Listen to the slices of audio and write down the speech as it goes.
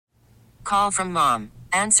call from mom.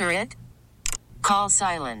 Answer it. Call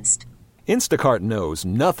silenced. Instacart knows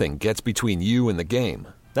nothing gets between you and the game.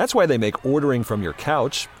 That's why they make ordering from your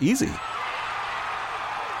couch easy.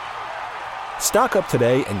 Stock up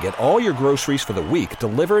today and get all your groceries for the week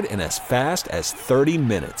delivered in as fast as 30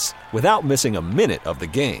 minutes without missing a minute of the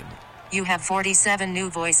game. You have 47 new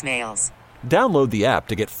voicemails. Download the app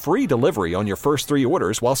to get free delivery on your first 3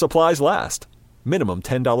 orders while supplies last. Minimum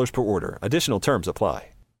 $10 per order. Additional terms apply.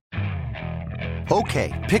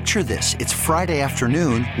 Okay, picture this. It's Friday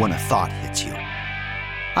afternoon when a thought hits you.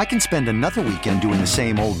 I can spend another weekend doing the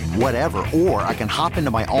same old whatever, or I can hop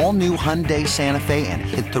into my all-new Hyundai Santa Fe and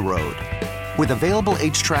hit the road. With available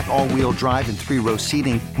H-Track all-wheel drive and 3-row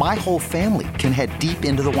seating, my whole family can head deep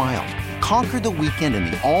into the wild. Conquer the weekend in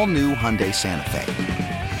the all-new Hyundai Santa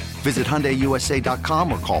Fe. Visit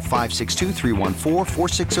HyundaiUSA.com or call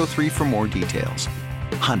 562-314-4603 for more details.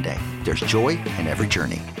 Hyundai, there's joy in every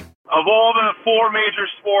journey. Of all the 4 major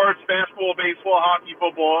sports, basketball, baseball, hockey,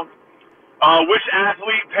 football, which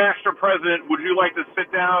athlete, past or present, would you like to sit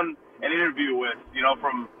down and interview with? You know,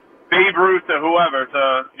 from Babe Ruth to whoever,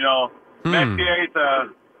 to, you know, Messier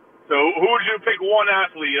to who would you pick one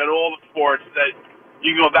athlete at all the sports that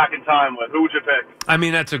you can go back in time with? Who would you pick? I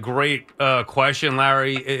mean, that's a great question,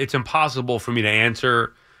 Larry. It's impossible for me to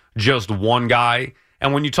answer just one guy.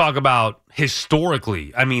 And when you talk about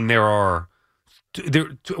historically, I mean, there are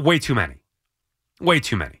way too many. Way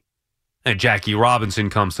too many. And Jackie Robinson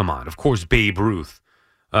comes to mind. Of course, Babe Ruth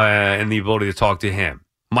and the ability to talk to him.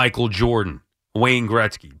 Michael Jordan, Wayne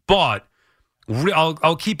Gretzky. But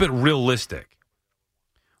I'll keep it realistic.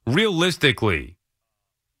 Realistically,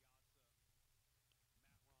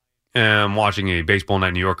 I'm watching a Baseball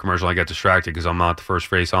Night New York commercial. I get distracted because I'm not the first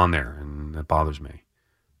face on there, and that bothers me.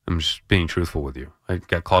 I'm just being truthful with you. I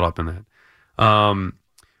got caught up in that.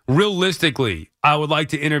 Realistically, I would like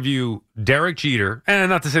to interview Derek Jeter, and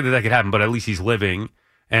not to say that could happen, but at least he's living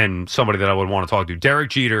and somebody that I would want to talk to. Derek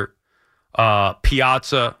Jeter,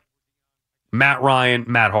 Piazza, Matt Ryan,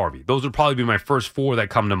 Matt Harvey. Those would probably be my first 4 that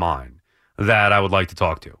come to mind that I would like to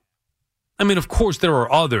talk to. I mean, of course, there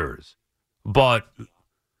are others, but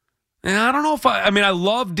I don't know if I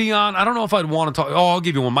love Dion. I don't know if I'd want to talk. Oh, I'll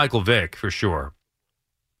give you one, Michael Vick, for sure.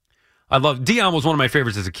 Dion was one of my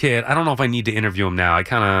favorites as a kid. I don't know if I need to interview him now. I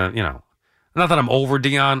kind of, not that I'm over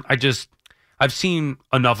Dion. I've seen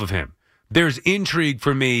enough of him. There's intrigue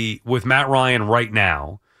for me with Matt Ryan right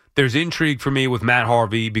now. There's intrigue for me with Matt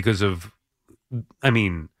Harvey because of,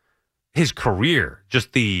 his career,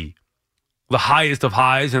 just the highest of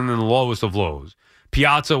highs and then the lowest of lows.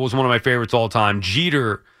 Piazza was one of my favorites all time.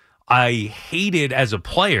 Jeter, I hated as a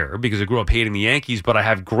player because I grew up hating the Yankees, but I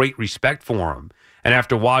have great respect for him. And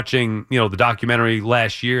after watching, the documentary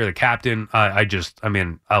last year, The Captain, I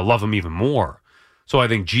love him even more. So I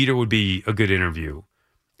think Jeter would be a good interview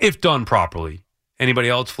if done properly. Anybody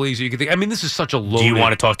else, Fleas, you can think? This is such a low. Do you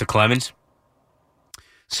want to talk to Clemens?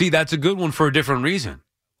 See, that's a good one for a different reason.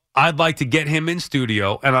 I'd like to get him in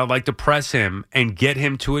studio, and I'd like to press him and get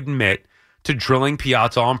him to admit to drilling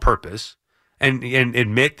Piazza on purpose and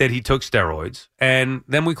admit that he took steroids, and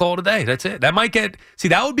then we call it a day. That's it. That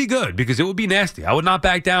would be good because it would be nasty. I would not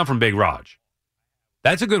back down from Big Raj.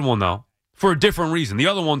 That's a good one, though, for a different reason. The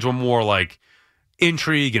other ones were more like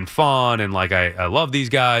intrigue and fun, and like I love these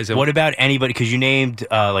guys. And what about anybody, because you named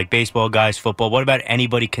like baseball guys, football, what about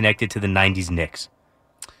anybody connected to the 90s Knicks?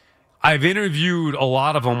 I've interviewed a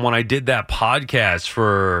lot of them when I did that podcast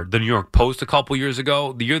for the New York Post a couple years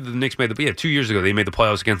ago. The year that the Knicks made 2 years ago, they made the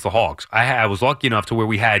playoffs against the Hawks. I was lucky enough to where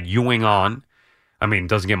we had Ewing on. It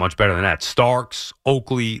doesn't get much better than that. Starks,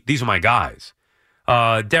 Oakley, these are my guys.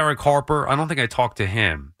 Derek Harper, I don't think I talked to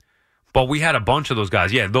him. But we had a bunch of those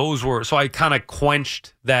guys. Yeah, those were, so I kind of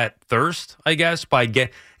quenched that thirst, I guess, by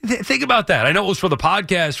think about that. I know it was for the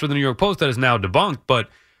podcast for the New York Post that is now debunked, but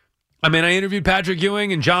I interviewed Patrick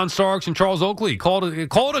Ewing and John Starks and Charles Oakley. Call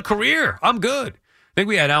it a career. I'm good. I think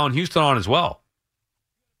we had Allen Houston on as well.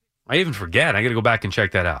 I even forget. I got to go back and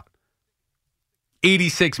check that out.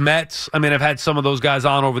 86 Mets. I've had some of those guys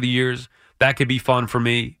on over the years. That could be fun for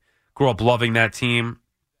me. Grew up loving that team.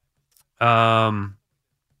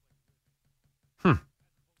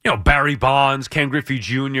 Barry Bonds, Ken Griffey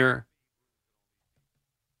Jr.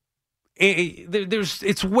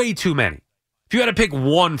 It's way too many. If you had to pick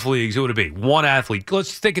one, Fleegs, who would it be? One athlete. Let's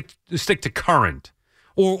stick to current,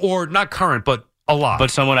 or not current, but a lot. But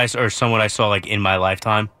someone I saw like in my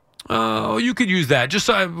lifetime. Oh, you could use that. Just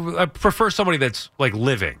I prefer somebody that's like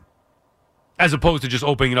living, as opposed to just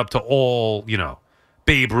opening it up to all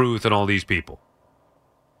Babe Ruth and all these people.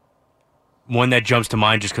 One that jumps to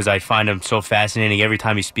mind just because I find him so fascinating every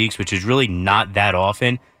time he speaks, which is really not that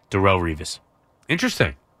often. Darrelle Revis.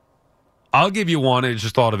 Interesting. I'll give you one. I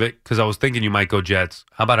just thought of it because I was thinking you might go Jets.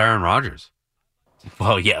 How about Aaron Rodgers?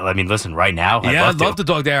 Well, yeah. I mean, listen, right now, I'd love to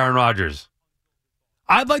talk to Aaron Rodgers.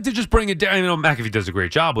 I'd like to just bring it down. McAfee does a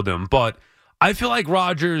great job with him, but I feel like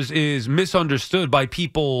Rodgers is misunderstood by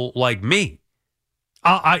people like me.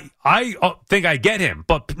 I think I get him,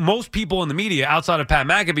 but most people in the media, outside of Pat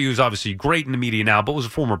McAfee, who's obviously great in the media now, but was a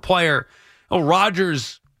former player,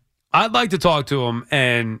 Rodgers, I'd like to talk to him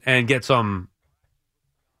and get some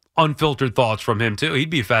unfiltered thoughts from him, too. He'd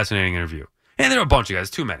be a fascinating interview. And there are a bunch of guys,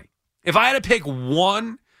 too many. If I had to pick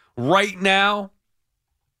one right now,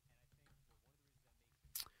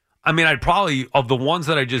 I mean, I'd probably, of the ones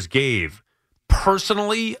that I just gave,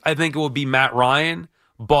 personally, I think it would be Matt Ryan,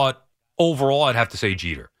 but overall, I'd have to say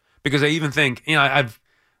Jeter. Because I even think, I've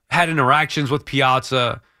had interactions with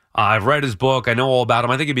Piazza. I've read his book. I know all about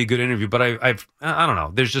him. I think it'd be a good interview, but I don't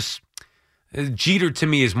know. There's just, Jeter to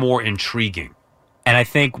me is more intriguing. And I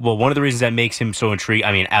think, one of the reasons that makes him so intriguing,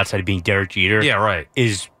 I mean, outside of being Derek Jeter, yeah, right,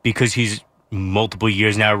 is because he's multiple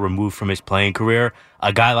years now removed from his playing career.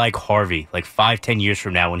 A guy like Harvey, like 5-10 years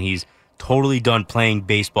from now, when he's totally done playing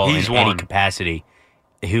baseball in any capacity,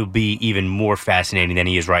 he'll be even more fascinating than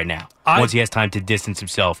he is right now. Once he has time to distance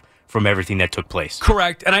himself from everything that took place.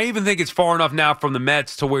 Correct. And I even think it's far enough now from the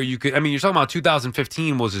Mets to where you could, I mean, you're talking about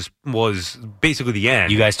 2015 was basically the end.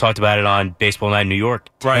 You guys talked about it on Baseball Night in New York.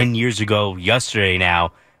 Right. 10 years ago, yesterday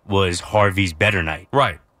now, was Harvey's better night.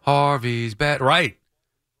 Right. Harvey's better. Right.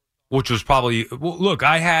 Which was probably, look,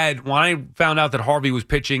 when I found out that Harvey was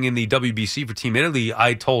pitching in the WBC for Team Italy,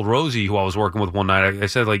 I told Rosie, who I was working with one night, I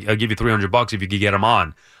said, I'll give you $300 if you could get him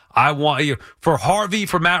on. I want you for Harvey,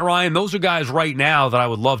 for Matt Ryan. Those are guys right now that I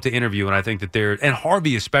would love to interview, and I think that and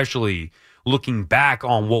Harvey especially looking back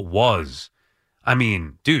on what was. I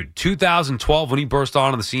mean, dude, 2012 when he burst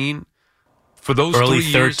onto the scene. For those early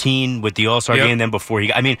 3 years, 13 with the All-Star game, then before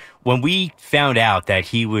when we found out that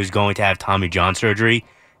he was going to have Tommy John surgery,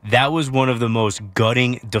 that was one of the most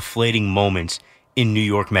gutting, deflating moments in New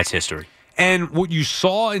York Mets history. And what you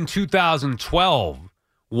saw in 2012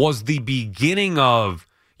 was the beginning of.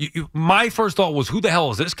 My first thought was, who the hell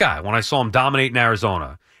is this guy when I saw him dominate in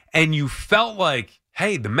Arizona? And you felt like,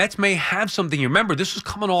 hey, the Mets may have something. You remember, this was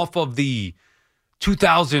coming off of the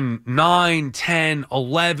 2009, 10,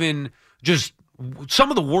 11, just some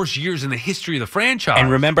of the worst years in the history of the franchise. And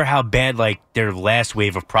remember how bad, their last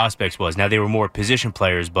wave of prospects was. Now, they were more position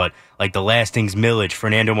players, but, the Lastings, Millage,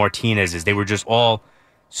 Fernando Martinez's, they were just all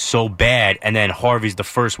so bad. And then Harvey's the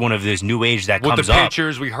first one of this new age that comes up. With the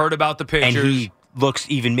pitchers, we heard about the pitchers. And he looks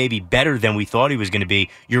even maybe better than we thought he was going to be.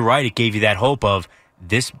 You're right. It gave you that hope of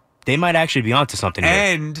this. They might actually be onto something here.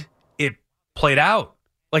 And it played out.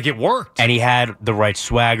 It worked. And he had the right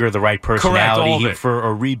swagger, the right personality. Correct, for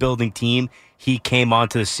a rebuilding team, he came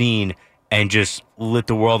onto the scene and just lit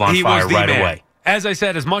the world on fire right away. As I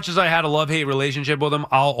said, as much as I had a love-hate relationship with him,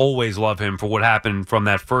 I'll always love him for what happened from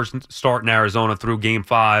that first start in Arizona through Game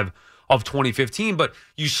 5 of 2015, but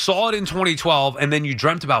you saw it in 2012, and then you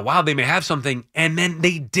dreamt about, wow, they may have something, and then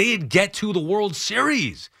they did get to the World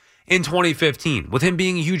Series in 2015, with him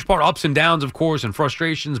being a huge part, ups and downs, of course, and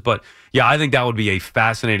frustrations, but yeah, I think that would be a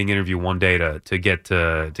fascinating interview one day to get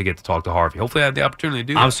to talk to Harvey. Hopefully I have the opportunity to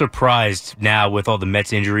do that. I'm surprised now with all the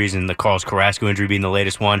Mets injuries and the Carlos Carrasco injury being the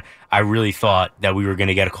latest one. I really thought that we were going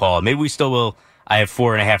to get a call. Maybe we still will. I have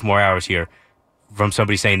 4.5 more hours here from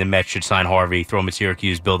somebody saying the Mets should sign Harvey, throw him at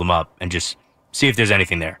Syracuse, build him up, and just see if there's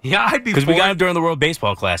anything there. Yeah, I'd be for it. Because we got him during the World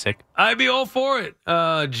Baseball Classic. I'd be all for it.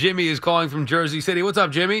 Jimmy is calling from Jersey City. What's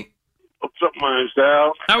up, Jimmy? What's up, man,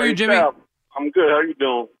 Sal? How are you, Jimmy? Sal, I'm good. How you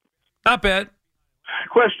doing? Not bad.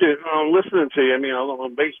 Question. Listening to you, I'm a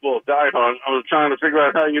baseball diehard. I was trying to figure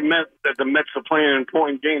out how you meant that the Mets are playing an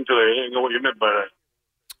important game today. I didn't know what you meant by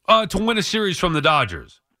that. To win a series from the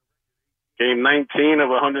Dodgers. Game 19 of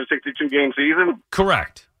a 162-game season?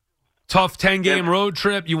 Correct. Tough 10-game road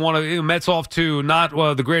trip. You want to Mets off to not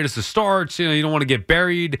the greatest of starts. You don't want to get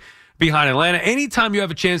buried behind Atlanta. Anytime you have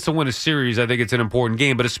a chance to win a series, I think it's an important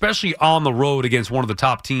game, but especially on the road against one of the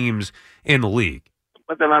top teams in the league.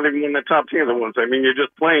 But they're not even in the top teams at once. You're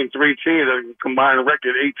just playing three teams that combined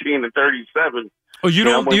record 18 and 37. Oh, you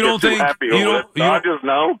don't think Dodgers?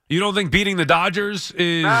 No. You don't think beating the Dodgers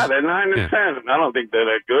is? Nah, they're 9 and 10. I don't think they're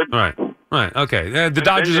that good. Right. Okay. The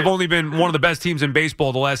Dodgers have only been one of the best teams in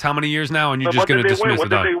baseball the last how many years now, and you're just going to dismiss the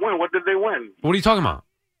Dodgers. What did they win? What are you talking about?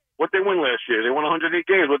 What they win last year? They won 108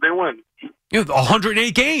 games. What they win?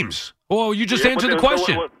 108 games. Well, you just answered the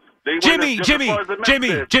question. Jimmy,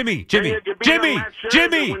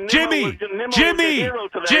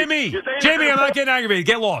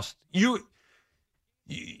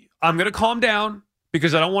 I'm going to calm down.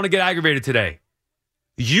 because I don't want to get aggravated today.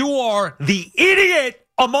 You are the idiot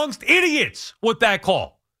amongst idiots with that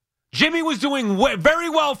call. Jimmy was doing very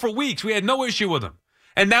well for weeks. We had no issue with him.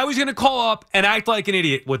 And now he's going to call up and act like an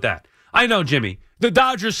idiot with that. I know, Jimmy. The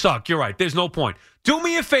Dodgers suck. You're right. There's no point. Do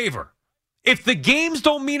me a favor. If the games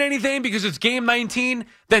don't mean anything because it's game 19,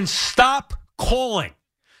 then stop calling.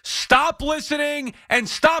 Stop listening and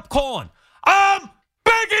stop calling. I'm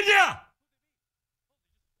begging you.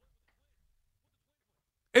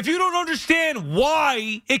 If you don't understand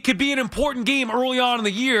why it could be an important game early on in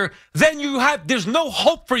the year, then there's no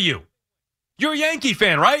hope for you. You're a Yankee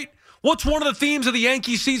fan, right? What's one of the themes of the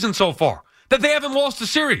Yankee season so far? That they haven't lost a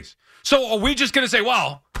series. So are we just going to say,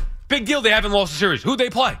 well, big deal they haven't lost a series. Who'd they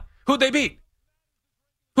play? Who'd they beat?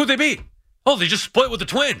 Who'd they beat? Oh, they just split with the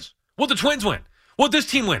Twins. Would the Twins win? Would this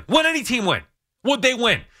team win? Would any team win? Would they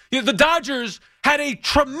win? The Dodgers had a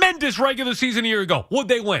tremendous regular season a year ago. Would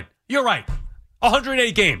they win? You're right.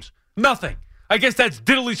 108 games. Nothing. I guess that's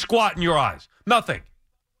diddly squat in your eyes. Nothing.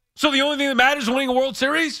 So the only thing that matters is winning a World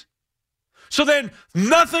Series? So then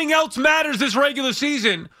nothing else matters this regular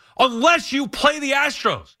season unless you play the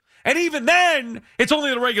Astros. And even then, it's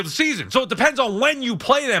only the regular season. So it depends on when you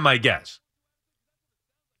play them, I guess.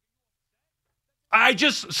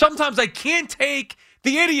 Sometimes I can't take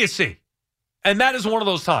the idiocy. And that is one of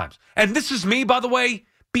those times. And this is me, by the way,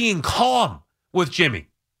 being calm with Jimmy.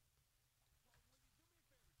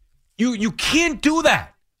 You can't do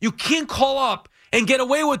that. You can't call up and get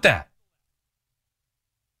away with that.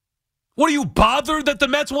 What, are you bothered that the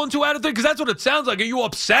Mets won 2 out of 3? Because that's what it sounds like. Are you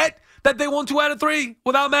upset that they won 2 out of 3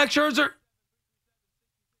 without Max Scherzer?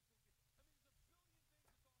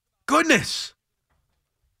 Goodness.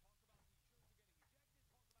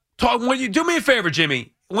 When you do me a favor,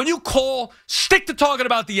 Jimmy, when you call, stick to talking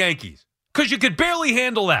about the Yankees. Because you could barely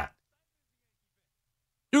handle that.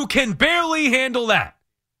 You can barely handle that.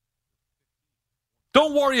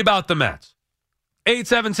 Don't worry about the Mets.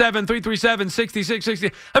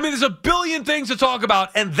 877-337-6660. I mean, there's a billion things to talk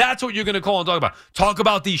about, and that's what you're going to call and talk about. Talk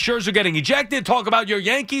about the Scherzer getting ejected. Talk about your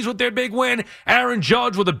Yankees with their big win. Aaron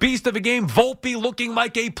Judge with a beast of a game. Volpe looking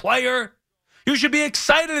like a player. You should be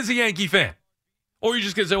excited as a Yankee fan. Or you're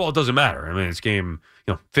just going to say, well, it doesn't matter. I mean, it's game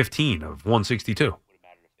 15 of 162.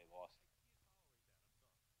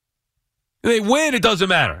 They win, it doesn't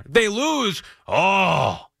matter. They lose,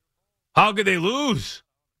 how could they lose?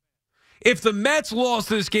 If the Mets lost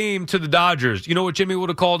this game to the Dodgers, you know what Jimmy would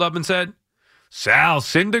have called up and said? Sal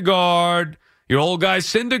Syndergaard, your old guy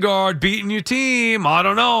Syndergaard beating your team. I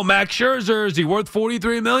don't know. Max Scherzer, is he worth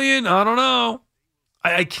 $43 million? I don't know.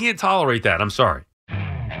 I can't tolerate that. I'm sorry.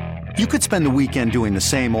 You could spend the weekend doing the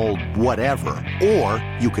same old whatever, or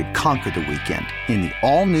you could conquer the weekend in the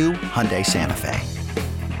all-new Hyundai Santa Fe.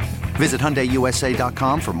 Visit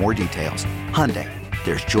HyundaiUSA.com for more details. Hyundai,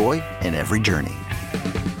 there's joy in every journey.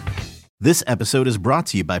 This episode is brought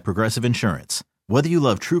to you by Progressive Insurance. Whether you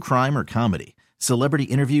love true crime or comedy, celebrity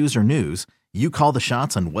interviews or news, you call the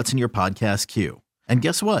shots on what's in your podcast queue. And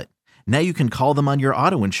guess what? Now you can call them on your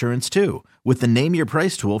auto insurance too with the Name Your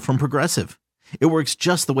Price tool from Progressive. It works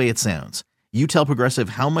just the way it sounds. You tell Progressive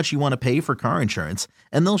how much you want to pay for car insurance,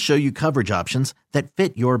 and they'll show you coverage options that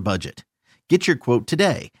fit your budget. Get your quote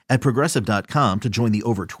today at Progressive.com to join the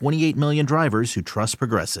over 28 million drivers who trust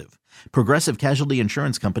Progressive. Progressive Casualty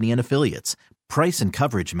Insurance Company and Affiliates. Price and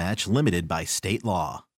coverage match limited by state law.